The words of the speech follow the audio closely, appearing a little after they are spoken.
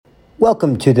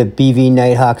Welcome to the BV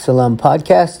Nitehawks Alum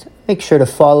Podcast. Make sure to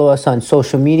follow us on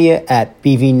social media at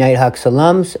BV Nitehawks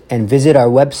Alums and visit our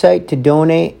website to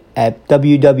donate at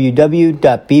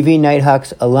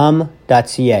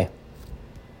www.bvnighthawksalum.ca.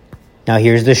 Now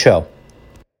here's the show.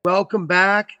 Welcome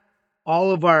back, all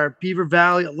of our Beaver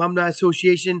Valley Alumni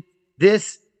Association.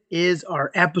 This is our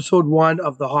episode 1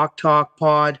 of the Hawk Talk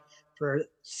pod for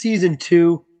season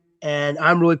 2. And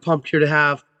I'm really pumped here to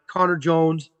have Connor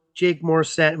Jones, Jake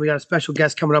Morissette. We got a special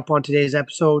guest coming up on today's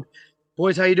episode.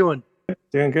 Boys, how you doing?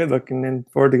 Doing good. Looking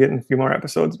forward to getting a few more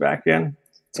episodes back in.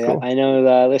 It's cool. I know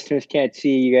the listeners can't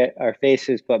see you get our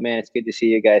faces, but man, it's good to see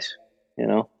you guys. You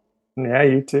know. Yeah,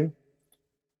 you too.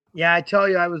 Yeah, I tell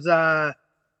you, I was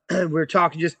we were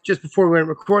talking just before we went to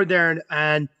record there,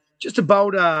 and just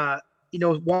about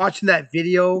watching that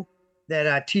video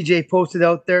that TJ posted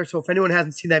out there. So if anyone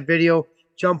hasn't seen that video,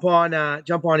 jump on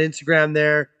Instagram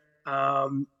there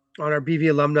on our BV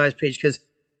alumni page, because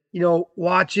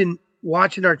watching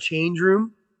our change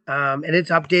room, and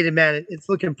it's updated, man. It's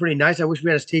looking pretty nice. I wish we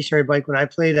had a stationary bike when I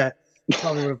played. I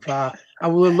probably would have I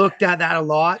would have looked at that a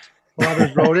lot while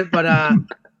others rode it, but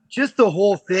just the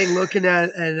whole thing, looking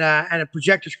at and a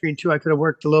projector screen too. I could have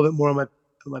worked a little bit more on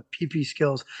my PP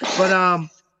skills, but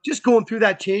just going through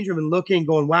that change room and looking,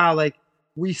 going, wow, like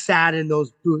we sat in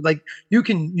those booths. Like you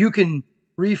can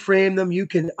reframe them, you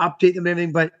can update them,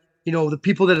 everything, but the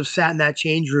people that have sat in that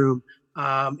change room,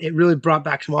 it really brought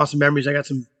back some awesome memories. I got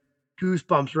some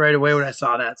goosebumps right away when I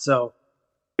saw that. So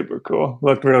super cool.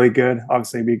 Looked really good.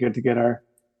 Obviously, it'd be good to get our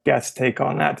guest take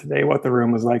on that today, what the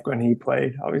room was like when he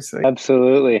played, obviously.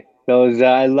 Absolutely. Those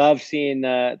I love seeing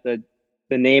the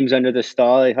names under the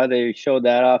stall, like how they showed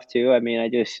that off too. I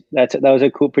mean, that was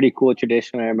a pretty cool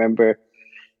tradition. I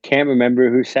can't remember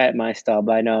who sat in my stall,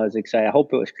 but I know I was excited. I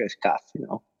hope it was Chris Cuff,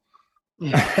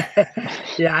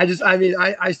 Yeah, I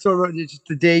still remember just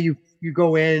the day you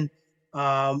go in,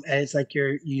 and it's like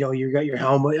you got your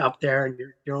helmet up there and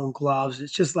your own gloves.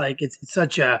 It's just like it's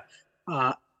such a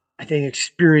I think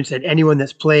experience that anyone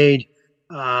that's played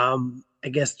I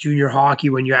guess junior hockey,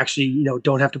 when you actually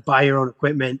don't have to buy your own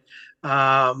equipment,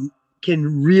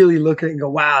 can really look at it and go,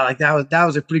 wow, like that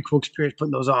was a pretty cool experience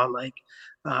putting those on, like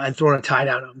and throwing a tie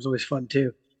down on was always fun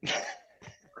too.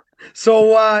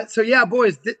 So yeah,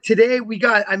 boys, today we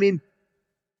got,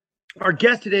 our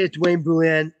guest today is Dwayne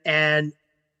Bouliane, and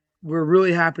we're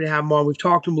really happy to have him on. We've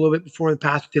talked to him a little bit before in the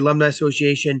past with the Alumni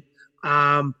Association.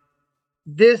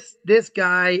 This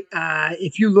guy,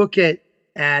 if you look at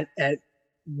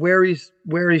where he's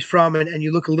from, and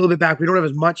you look a little bit back, we don't have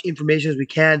as much information as we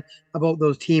can about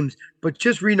those teams, but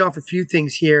just reading off a few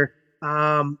things here.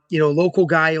 Local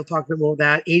guy, he'll talk a bit more about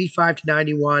that. 85 to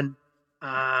 91.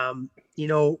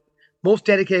 Most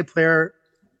dedicated player,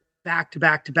 back to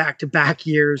back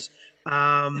years,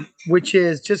 which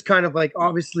is just kind of like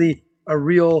obviously a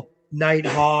real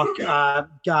Nitehawk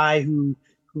guy who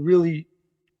really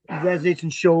resonates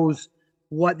and shows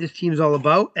what this team's all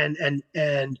about, and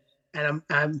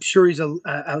I'm sure he's a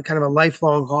kind of a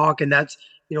lifelong Hawk, and that's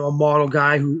a model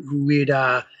guy who we'd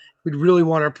really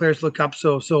want our players to look up.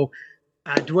 So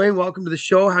Dwayne, welcome to the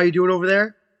show. How you doing over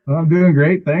there? I'm doing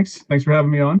great. Thanks for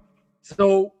having me on.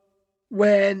 So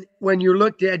when you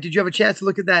looked at, did you have a chance to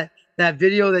look at that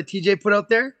video that TJ put out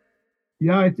there?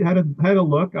 Yeah, I had a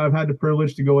look. I've had the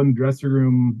privilege to go in the dressing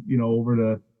room, over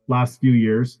the last few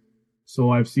years. So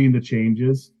I've seen the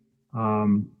changes.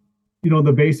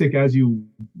 The basic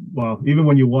even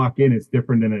when you walk in, it's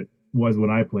different than it was when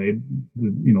I played.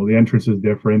 The entrance is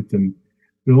different, and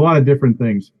there's a lot of different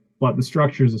things, but the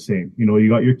structure is the same. You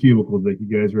got your cubicles that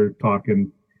you guys were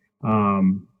talking.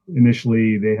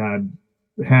 Initially, they had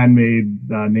handmade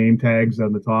name tags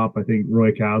on the top. I think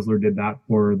Roy Kasler did that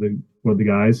for the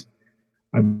guys.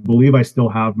 I believe I still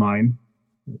have mine,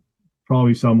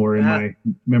 probably somewhere in my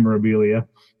memorabilia.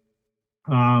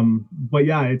 But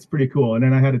yeah, it's pretty cool. And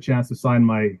then I had a chance to sign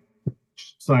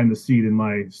the seat in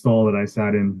my stall that I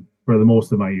sat in for the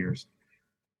most of my years.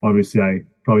 Obviously, I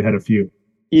probably had a few.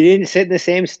 You didn't sit in the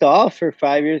same stall for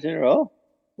 5 years in a row?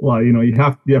 Well, you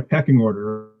have pecking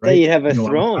order, right? Yeah, you have a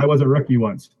throne. I was a rookie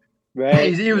once.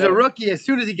 Right. He was a rookie. As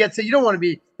soon as he gets it, you don't want to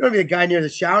be the guy near the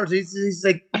shower. So he's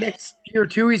like next year or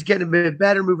two, he's getting a bit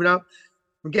better, moving up.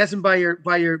 I'm guessing by your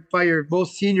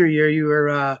most senior year, you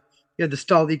had the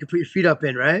stall that you could put your feet up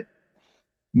in, right?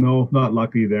 No, not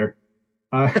lucky there.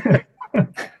 I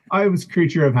was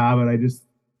creature of habit. It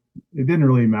didn't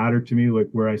really matter to me like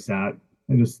where I sat.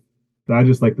 I just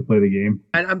like to play the game.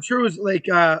 And I'm sure it was like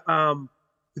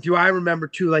with you, I remember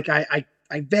too. Like I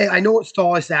know what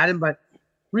stall I sat in, but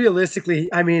realistically,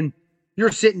 you're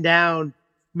sitting down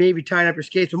maybe tying up your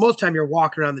skates, but most of the time you're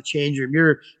walking around the change room.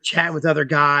 You're chatting with other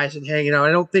guys and hanging out.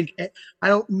 I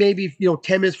don't, maybe,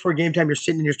 10 minutes before game time, you're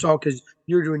sitting in your stall because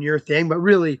you're doing your thing, but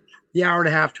really the hour and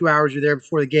a half, 2 hours you're there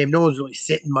before the game, no one's really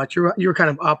sitting much. You're kind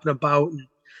of up and about. And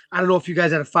I don't know if you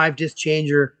guys had a 5-disc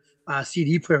changer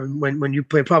CD player when you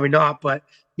played, probably not, but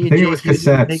me I and think it was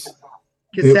JC cassettes.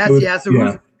 cassettes, yeah. So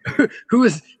yeah.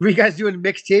 were you guys doing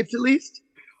mixtapes at least?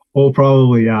 Oh,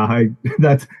 probably, yeah.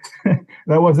 That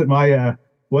wasn't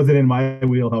in my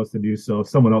wheelhouse to do so.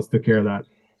 Someone else took care of that.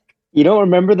 You don't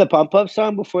remember the pump up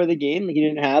song before the game? Like, you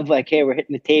didn't have like, hey, we're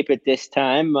hitting the tape at this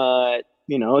time,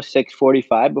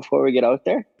 6:45 before we get out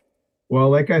there? Well,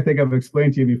 like I think I've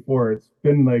explained to you before, it's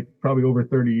been like probably over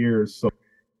 30 years. So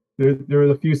there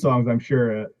are a few songs I'm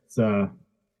sure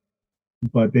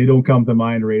but they don't come to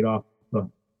mind right off the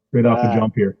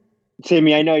jump here.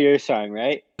 Simmy, I know your song,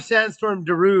 right? Sandstorm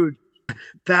Darude,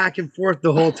 back and forth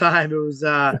the whole time. It was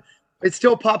it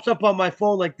still pops up on my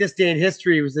phone like this day in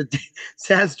history. It was a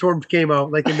Sandstorm came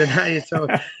out like in the 90s. So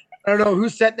I don't know who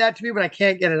sent that to me, but I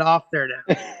can't get it off there now.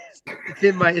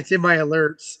 It's in my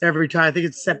alerts every time. I think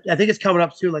it's coming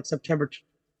up soon, like September.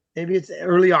 Maybe it's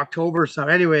early October or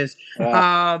something. Anyways,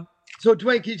 so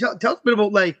Dwayne, can you tell us a bit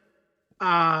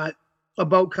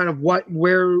about kind of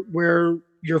where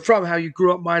you're from, how you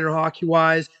grew up minor hockey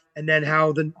wise, and then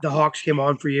how the Hawks came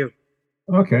on for you?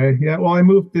 Okay, yeah. Well, I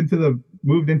moved into the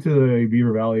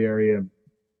Beaver Valley area. I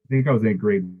think I was in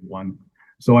grade 1,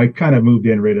 so I kind of moved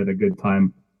in right at a good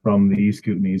time from the East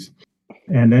Kootenays,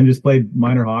 and then just played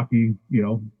minor hockey,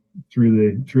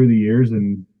 through the years,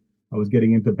 and I was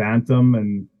getting into bantam,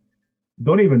 and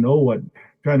don't even know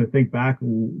trying to think back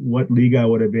what league I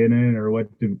would have been in or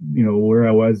where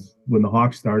I was when the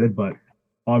Hawks started, but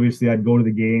obviously I'd go to the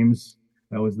games.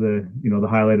 That was the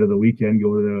highlight of the weekend,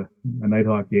 go to a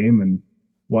Nitehawk game and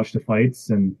watch the fights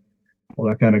and all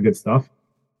that kind of good stuff.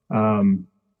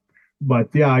 But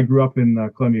yeah, I grew up in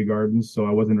Columbia Gardens, so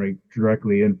I wasn't right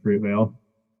directly in Fruitvale.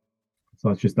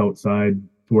 So it's just outside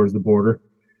towards the border.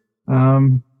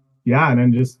 And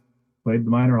then just played the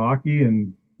minor hockey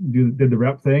and did the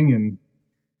rep thing. And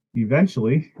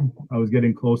eventually I was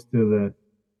getting close to the,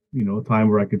 time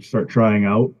where I could start trying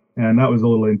out. And that was a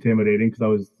little intimidating because I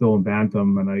was still in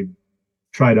bantam, and I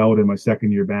tried out in my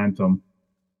second year bantam.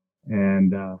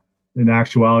 And in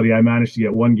actuality, I managed to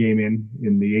get one game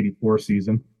in the 84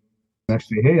 season.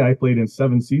 Actually, hey, I played in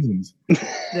 7 seasons.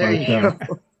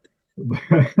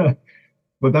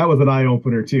 But that was an eye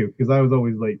opener too, because I was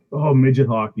always like, oh, midget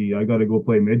hockey, I got to go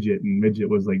play midget. And midget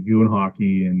was like goon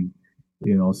hockey. And,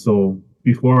 so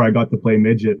before I got to play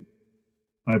midget,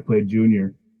 I played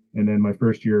junior. And then my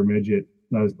first year of midget,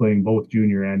 I was playing both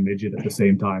junior and midget at the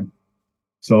same time.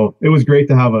 So it was great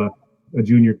to have a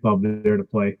junior club there to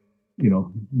play,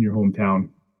 in your hometown.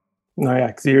 No, yeah,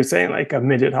 because you're saying like a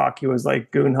midget hockey was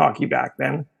like goon hockey back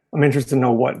then. I'm interested to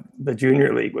know what the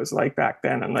junior league was like back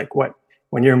then, and like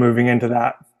when you're moving into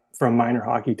that from minor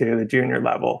hockey to the junior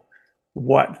level,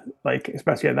 what, like,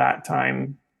 especially at that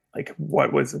time, like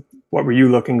what were you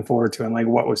looking forward to, and like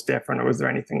what was different, or was there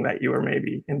anything that you were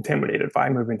maybe intimidated by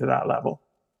moving to that level?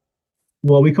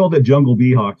 Well, we called it Jungle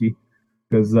Bee hockey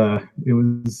because it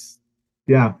was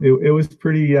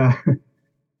pretty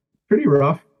pretty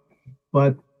rough,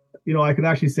 but I could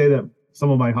actually say that some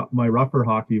of my rougher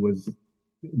hockey was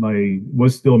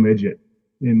still midget.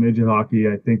 In midget hockey,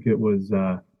 I think it was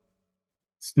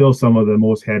still some of the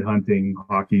most headhunting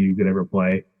hockey you could ever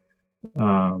play.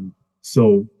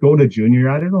 So go to junior,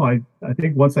 I don't know. I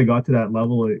think once I got to that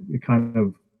level, it kind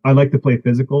of, I like to play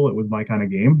physical. It was my kind of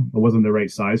game. I wasn't the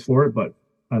right size for it, but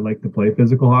I like to play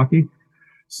physical hockey.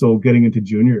 So getting into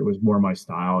junior, it was more my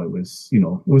style. It was, it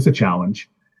was a challenge.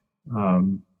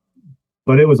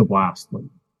 But it was a blast.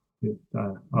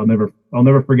 I'll never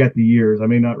forget the years. I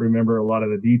may not remember a lot of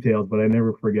the details, but I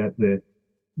never forget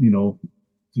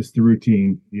just the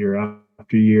routine year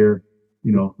after year.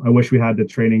 I wish we had the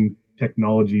training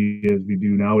technology as we do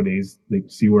nowadays, like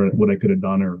see what I could have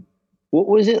done. Or what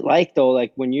was it like though?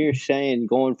 Like when you're saying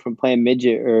going from playing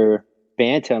midget or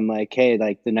bantam, like, hey,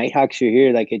 like the Nitehawks are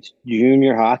here, like it's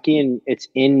junior hockey and it's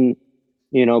in,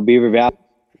 Beaver Valley.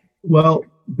 Well,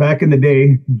 back in the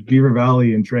day, Beaver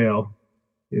Valley and Trail,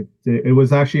 it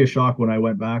was actually a shock when I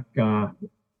went back and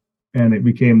it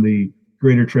became the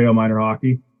Greater Trail Minor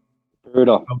Hockey.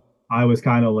 Brutal. I was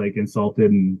kind of like insulted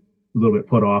and a little bit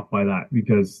put off by that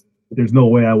because there's no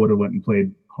way I would have went and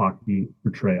played hockey for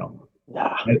Trail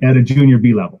at a junior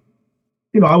B level.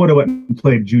 I would have went and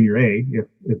played junior A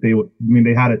if they would. I mean,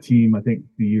 they had a team, I think,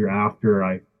 the year after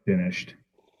I finished.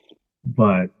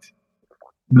 But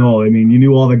no, I mean, you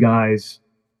knew all the guys,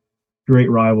 great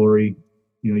rivalry.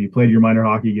 You played your minor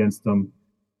hockey against them.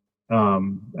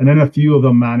 And then a few of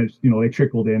them managed, they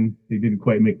trickled in. They didn't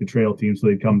quite make the trail team, so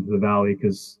they'd come to the valley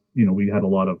because we had a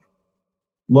lot of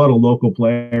local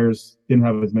players, didn't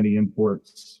have as many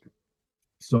imports.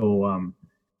 So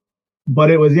but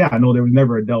it was, there was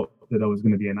never a doubt that I was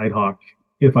going to be a Nitehawk.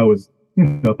 If I was,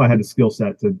 if I had the skill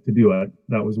set to do it,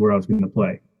 that was where I was going to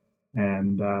play.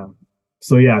 And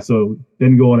so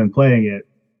then going and playing it,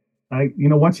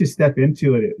 once you step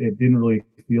into it, it didn't really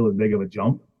feel as big of a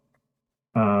jump.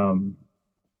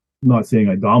 Not saying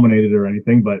I dominated or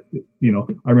anything, but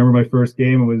I remember my first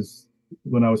game was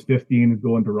when I was 15,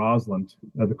 going to Rossland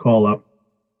as a call up.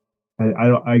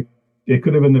 It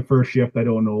could have been the first shift, I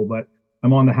don't know, but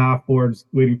I'm on the half boards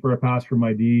waiting for a pass from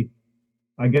my D.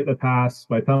 I get the pass.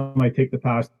 By the time I take the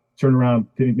pass, turn around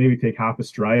to maybe take half a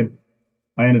stride,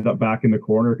 I ended up back in the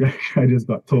corner. I just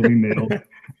got totally nailed.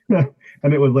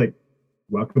 And it was like,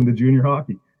 welcome to junior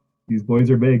hockey. These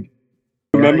boys are big.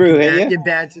 Remember who hit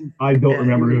you? I don't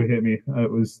remember who hit me.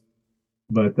 It was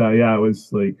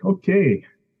like, okay.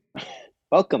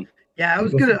 Welcome. Yeah,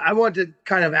 I wanted to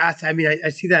kind of ask. I mean, I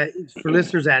see that for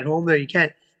listeners at home there, you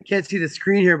can't see the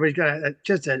screen here, but he's got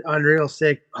just an unreal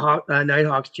sick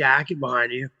Nitehawks jacket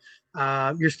behind you.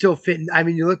 You're still fitting. I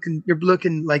mean, you're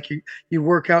looking like you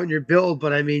work out in your build,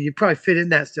 but I mean, you probably fit in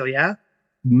that still, yeah?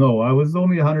 No, I was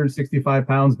only 165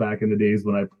 pounds back in the days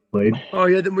when I played. Oh,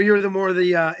 you're the more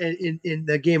the in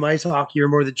the game ice hockey, you're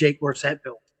more the Jake Morissette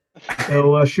build.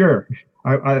 So sure,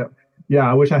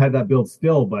 I wish I had that build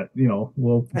still, but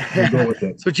we'll go with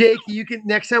it. So Jake, you can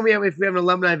next time if we have an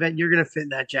alumni event, you're gonna fit in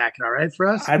that jacket, all right, for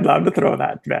us? I'd love to throw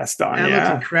that vest on. That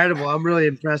looks incredible. I'm really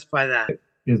impressed by that.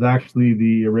 Is actually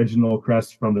the original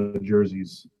crest from the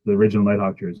jerseys, the original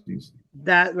Nitehawk jerseys.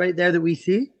 That right there that we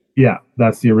see? Yeah,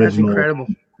 that's the original. That's incredible.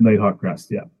 Nitehawk crest,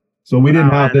 yeah. So we didn't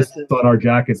have this on our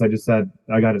jackets. I just said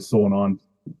I got it sewn on.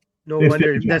 No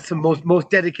wonder. That's the most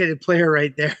dedicated player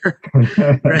right there.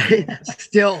 Right?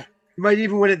 Still, you might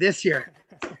even win it this year.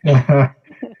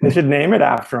 They should name it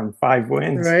after him. 5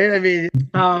 wins. Right? I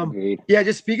mean, yeah,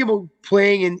 just speaking about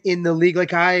playing in the league,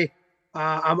 like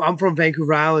I'm from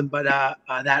Vancouver Island, but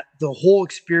that the whole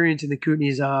experience in the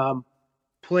Kootenays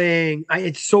playing,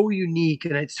 it's so unique,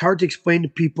 and it's hard to explain to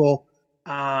people,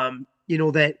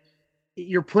 that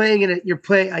you're playing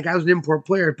like I was an import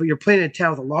player, but you're playing in a town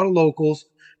with a lot of locals.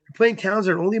 You're playing towns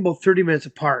that are only about 30 minutes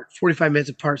apart, 45 minutes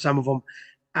apart, some of them.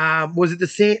 Was it the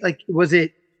same? Like,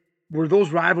 were those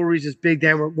rivalries as big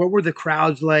then? What were the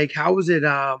crowds like? How was it?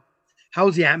 How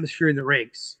was the atmosphere in the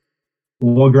rinks?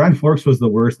 Well, Grand Forks was the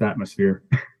worst atmosphere,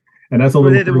 and that's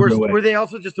were they the worst? Were they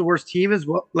also just the worst team as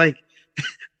well? Like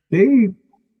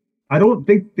I don't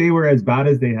think they were as bad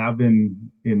as they have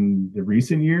been in the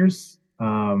recent years.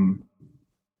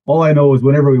 All I know is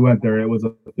whenever we went there, it was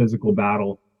a physical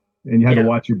battle, and you had to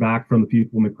watch your back from the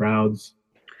people in the crowds.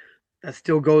 That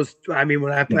still goes. I mean,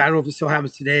 when I play, I don't know if it still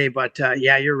happens today, but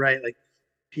yeah, you're right. Like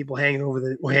people hanging over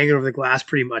the glass,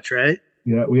 pretty much, right?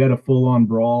 Yeah, we had a full-on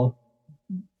brawl,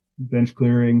 bench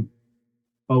clearing,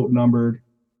 outnumbered.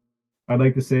 I'd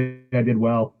like to say I did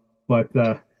well, but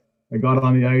I got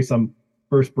on the ice. I'm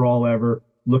first brawl ever.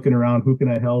 Looking around, who can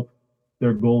I help?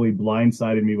 Their goalie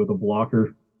blindsided me with a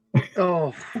blocker.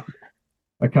 Oh,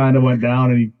 I kind of went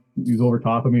down, and he was over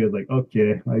top of me. I was like,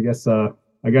 okay, I guess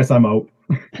I'm out.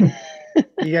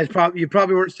 You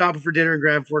probably weren't stopping for dinner in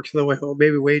Grand Forks on the way home.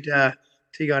 Maybe wait till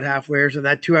you got halfway or so.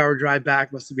 That 2-hour drive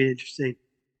back must have been interesting.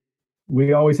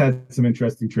 We always had some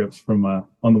interesting trips from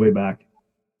on the way back.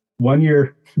 One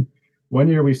year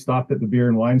we stopped at the beer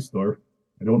and wine store.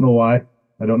 I don't know why.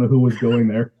 I don't know who was going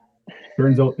there.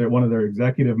 Turns out that one of their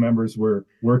executive members were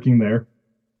working there.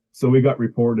 So we got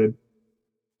reported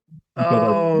because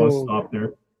our bus stopped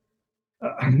there.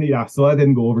 Yeah, so that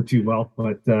didn't go over too well,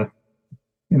 but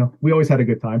we always had a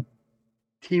good time.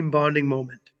 Team bonding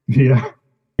moment. Yeah,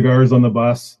 cigars on the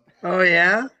bus. Oh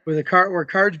yeah, were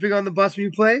cards big on the bus when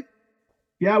you played?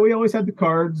 Yeah, we always had the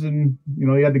cards, and you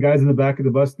had the guys in the back of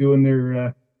the bus doing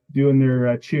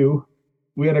their chew.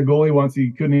 We had a goalie once;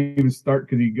 he couldn't even start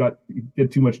because he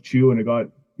did too much chew, and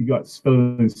he got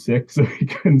spilling sick, so he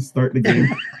couldn't start the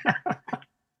game.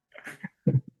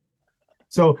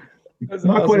 So that's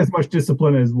not quite as much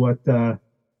discipline as what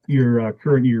your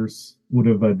current years would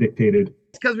have dictated.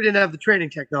 It's because we didn't have the training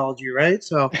technology, right?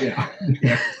 So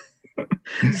yeah.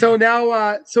 So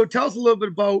now, so tell us a little bit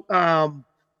about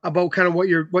kind of what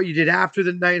you did after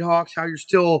the Nitehawks, how you're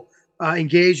still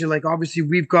engaged, and like obviously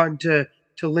we've gotten to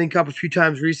link up a few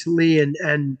times recently,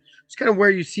 and it's kind of where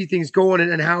you see things going,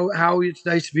 and how it's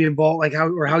nice to be involved, like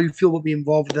how you feel about being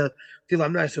involved with the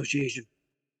Alumni Association.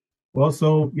 Well,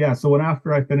 so when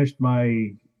after I finished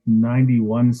my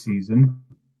 91 season,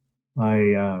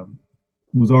 I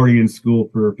was already in school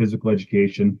for physical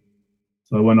education.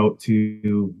 So I went out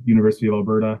to University of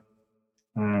Alberta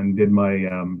and did my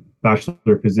Bachelor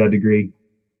of Phys Ed degree,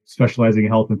 specializing in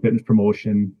health and fitness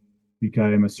promotion,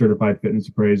 became a certified fitness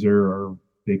appraiser, or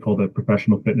they called it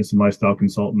professional fitness and lifestyle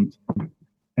consultant.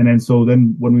 And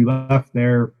then when we left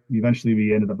there, eventually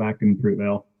we ended up back in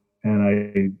Fruitvale, and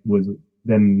I was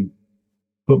then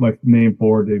put my name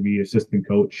forward to be assistant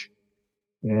coach.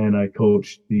 And I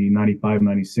coached the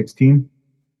 95-96 team.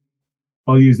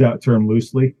 I'll use that term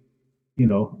loosely, a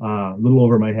little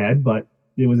over my head, but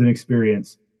it was an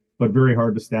experience, but very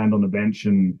hard to stand on the bench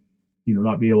and,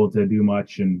 not be able to do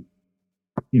much and,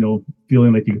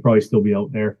 feeling like you could probably still be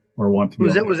out there or want to be.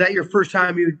 Was that your first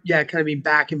time kind of being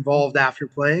back involved after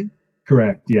playing?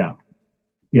 Correct. Yeah.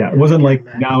 Yeah. It wasn't like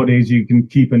nowadays you can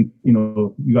keep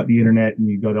you got the internet and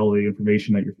you got all the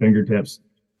information at your fingertips.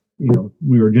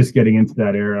 We were just getting into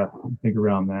that era, I think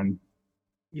around then.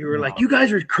 You were like, you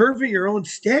guys are curving your own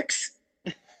sticks?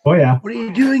 Oh, yeah. What are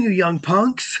you doing, you young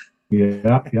punks?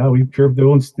 Yeah, we curved their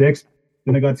own sticks.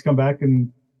 Then I got to come back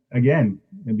and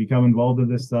become involved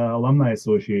in this alumni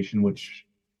association, which,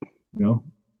 there's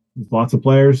lots of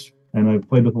players, and I've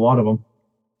played with a lot of them.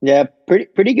 Yeah,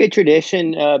 pretty good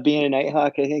tradition being a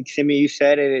Nitehawk. I think, Simmy, you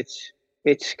said it.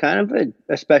 It's kind of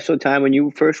a special time when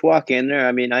you first walk in there.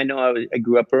 I mean, I know I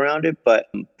grew up around it, but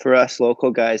for us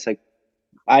local guys, like,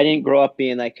 I didn't grow up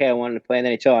being like, hey, I wanted to play in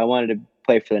the NHL. I wanted to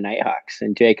play for the Nitehawks.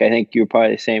 And Jake, I think you were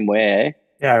probably the same way, eh?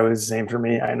 Yeah, it was the same for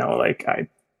me. I know, like, I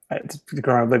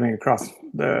growing up living across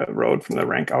the road from the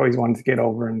rink, I always wanted to get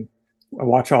over and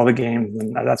watch all the games,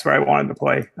 and that's where I wanted to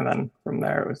play. And then from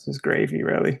there, it was just gravy,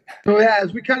 really. So yeah,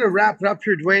 as we kind of wrap it up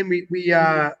here, Dwayne,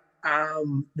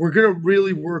 we're gonna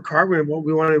really work hard. We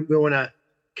want to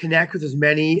connect with as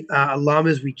many alum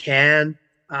as we can.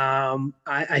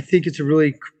 I think it's a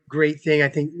really great thing. I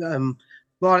think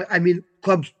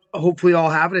clubs hopefully all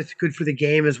have it. It's good for the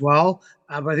game as well.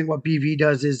 But I think what BV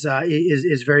does is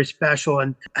very special.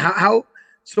 And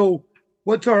so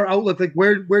what's our outlook? Like,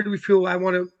 where do we feel? I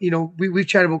want to, we've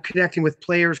chatted about connecting with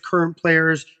players, current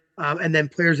players, and then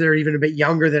players that are even a bit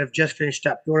younger that have just finished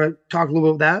up. You want to talk a little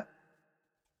bit about that?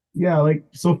 Yeah.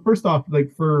 So first off,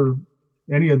 for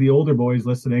any of the older boys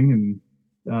listening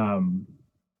and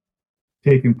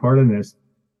taking part in this,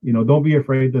 don't be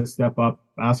afraid to step up,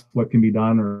 ask what can be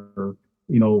done, or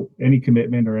any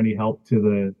commitment or any help to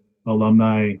the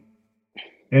alumni.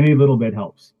 Any little bit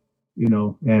helps,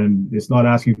 and it's not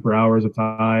asking for hours of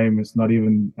time. It's not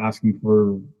even asking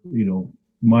for,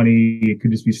 money. It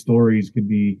could just be stories, could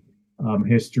be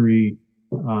history,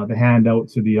 the handout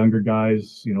to the younger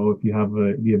guys, if you have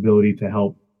the ability to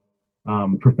help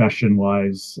profession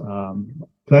wise. Cause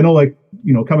I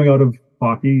know, coming out of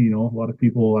hockey, a lot of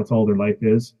people, that's all their life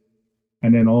is.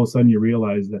 And then all of a sudden you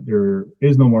realize that there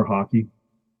is no more hockey,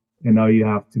 and now you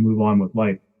have to move on with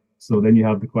life. So then you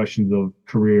have the questions of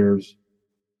careers,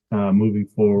 moving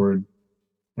forward.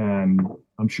 And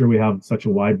I'm sure we have such a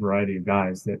wide variety of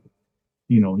guys that,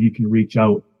 you can reach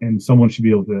out and someone should be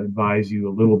able to advise you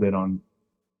a little bit on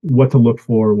what to look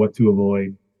for, what to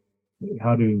avoid,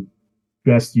 how to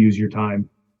best use your time.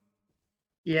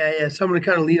 Yeah. Someone to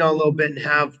kind of lean on a little bit and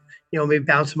have, maybe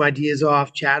bounce some ideas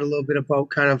off, chat a little bit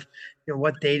about kind of,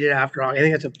 what they did after hockey. I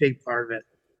think that's a big part of it.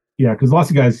 Yeah, because lots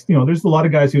of guys, there's a lot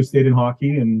of guys who have stayed in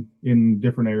hockey and in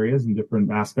different areas and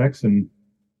different aspects, and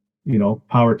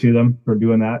power to them for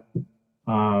doing that.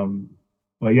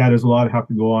 But yeah, there's a lot that have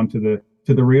to go on to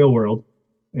the real world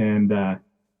and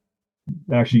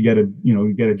actually get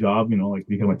a job, like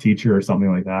become a teacher or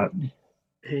something like that.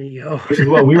 There you go. Which is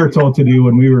what we were told to do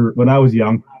when I was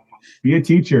young. Be a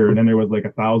teacher, and then there was like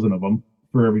 1,000 of them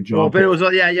for every job. Well, but it was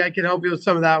I can help you with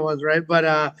some of that ones, right?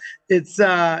 But it's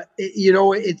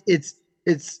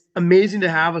amazing to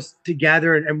have us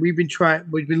together, and we've been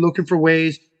looking for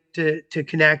ways to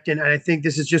connect, and I think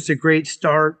this is just a great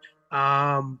start.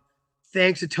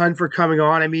 Thanks a ton for coming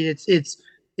on. I mean,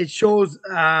 it shows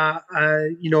a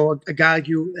guy like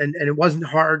you, and it wasn't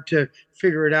hard to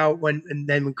figure it out when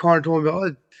Connor told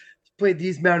me, played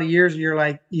these amount of years, and you're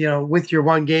like, with your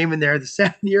one game in there, the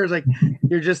 7 years, like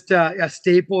you're just a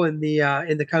staple in the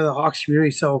kind of the Hawks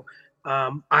community. So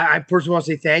I personally want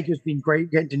to say thank you. It's been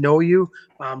great getting to know you,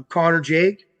 Connor,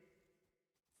 Jake.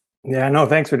 Yeah, no,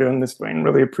 thanks for doing this, Dwayne.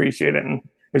 Really appreciate it. And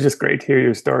it was just great to hear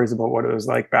your stories about what it was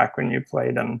like back when you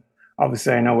played. And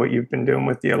obviously, I know what you've been doing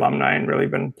with the alumni and really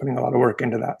been putting a lot of work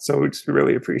into that. So we just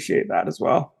really appreciate that as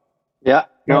well. Yeah,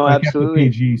 no, absolutely.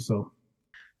 PG, so.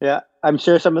 Yeah, I'm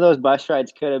sure some of those bus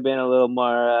rides could have been a little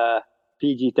more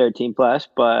PG-13 plus,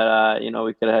 but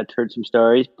we could have heard some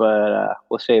stories, but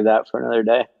we'll save that for another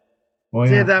day. Oh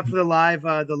Save yeah. that for the live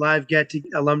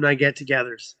alumni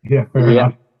get-togethers. Yeah, fair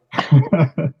enough.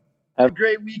 Have a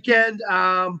great weekend.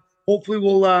 Hopefully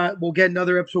we'll get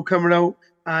another episode coming out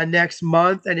next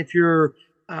month. And if you're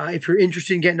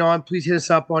interested in getting on, please hit us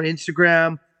up on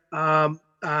Instagram.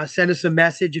 Send us a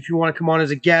message if you want to come on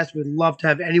as a guest. We'd love to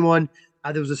have anyone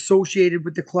that was associated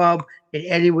with the club in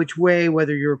any which way,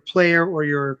 whether you're a player or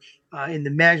you're in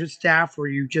the management staff, or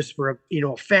you just were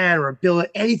a fan or a billet,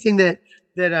 anything that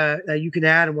you can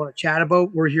add and want to chat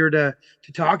about. We're here to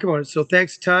talk about it. So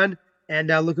thanks a ton, and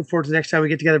looking forward to the next time we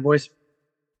get together, boys.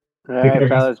 All right,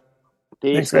 fellas.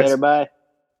 Peace. Thanks, guys. Later. Bye.